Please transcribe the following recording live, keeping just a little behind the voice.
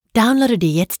Downloade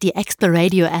dir jetzt die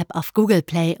Exploradio App auf Google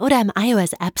Play oder im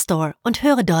iOS App Store und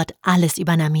höre dort alles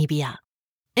über Namibia.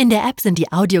 In der App sind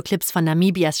die Audioclips von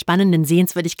Namibias spannenden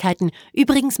Sehenswürdigkeiten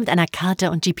übrigens mit einer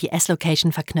Karte und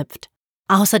GPS-Location verknüpft.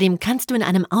 Außerdem kannst du in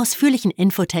einem ausführlichen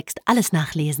Infotext alles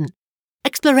nachlesen.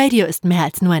 Exploradio ist mehr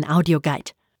als nur ein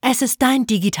Audioguide. Es ist dein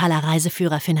digitaler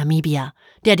Reiseführer für Namibia,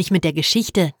 der dich mit der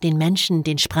Geschichte, den Menschen,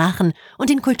 den Sprachen und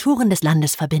den Kulturen des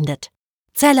Landes verbindet.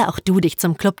 Zähle auch du dich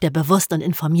zum Club der bewusst und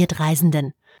informiert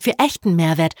Reisenden für echten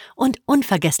Mehrwert und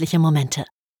unvergessliche Momente.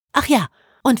 Ach ja,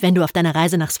 und wenn du auf deiner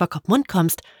Reise nach Swakopmund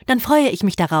kommst, dann freue ich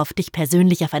mich darauf, dich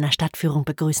persönlich auf einer Stadtführung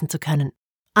begrüßen zu können.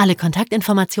 Alle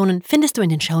Kontaktinformationen findest du in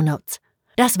den Shownotes.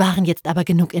 Das waren jetzt aber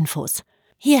genug Infos.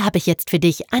 Hier habe ich jetzt für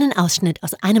dich einen Ausschnitt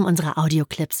aus einem unserer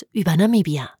Audioclips über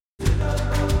Namibia.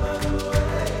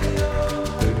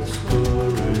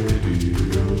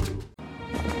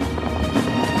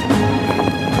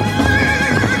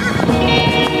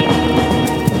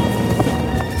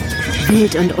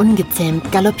 Wild und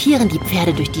ungezähmt galoppieren die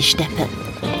Pferde durch die Steppe.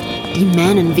 Die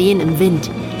Mähnen wehen im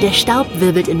Wind, der Staub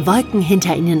wirbelt in Wolken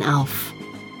hinter ihnen auf.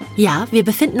 Ja, wir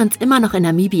befinden uns immer noch in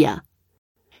Namibia.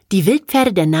 Die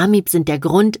Wildpferde der Namib sind der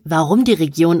Grund, warum die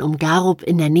Region um Garup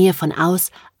in der Nähe von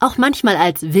Aus auch manchmal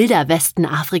als wilder Westen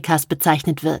Afrikas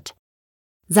bezeichnet wird.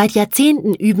 Seit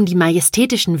Jahrzehnten üben die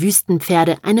majestätischen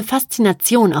Wüstenpferde eine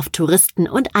Faszination auf Touristen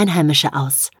und Einheimische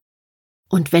aus.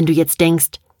 Und wenn du jetzt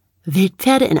denkst,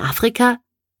 Wildpferde in Afrika?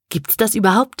 Gibt's das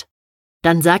überhaupt?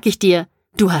 Dann sag ich dir,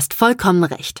 du hast vollkommen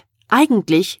recht.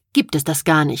 Eigentlich gibt es das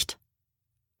gar nicht.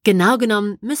 Genau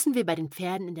genommen müssen wir bei den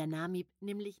Pferden in der Namib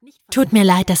nämlich nicht... Tut mir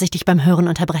leid, dass ich dich beim Hören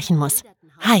unterbrechen muss.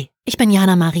 Hi, ich bin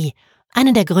Jana Marie,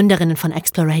 eine der Gründerinnen von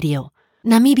Exploradio,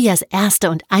 Namibias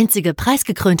erste und einzige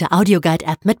preisgekrönte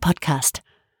Audioguide-App mit Podcast.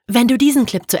 Wenn du diesen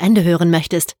Clip zu Ende hören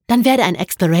möchtest, dann werde ein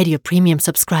Exploradio Premium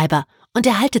Subscriber und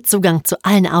erhalte Zugang zu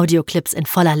allen Audioclips in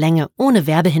voller Länge ohne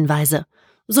Werbehinweise,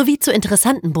 sowie zu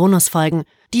interessanten Bonusfolgen,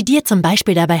 die dir zum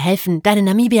Beispiel dabei helfen, deine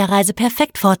Namibia-Reise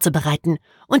perfekt vorzubereiten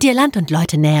und dir Land und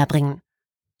Leute näher bringen.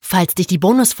 Falls dich die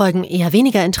Bonusfolgen eher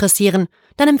weniger interessieren,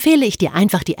 dann empfehle ich dir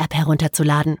einfach die App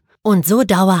herunterzuladen und so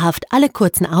dauerhaft alle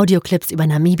kurzen Audioclips über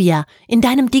Namibia in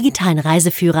deinem digitalen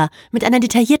Reiseführer mit einer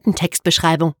detaillierten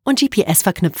Textbeschreibung und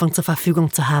GPS-Verknüpfung zur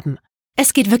Verfügung zu haben.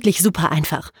 Es geht wirklich super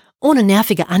einfach, ohne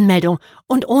nervige Anmeldung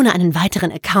und ohne einen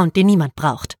weiteren Account, den niemand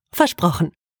braucht.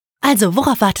 Versprochen. Also,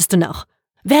 worauf wartest du noch?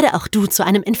 Werde auch du zu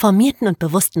einem informierten und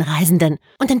bewussten Reisenden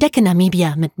und entdecke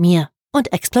Namibia mit mir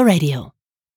und Exploradio.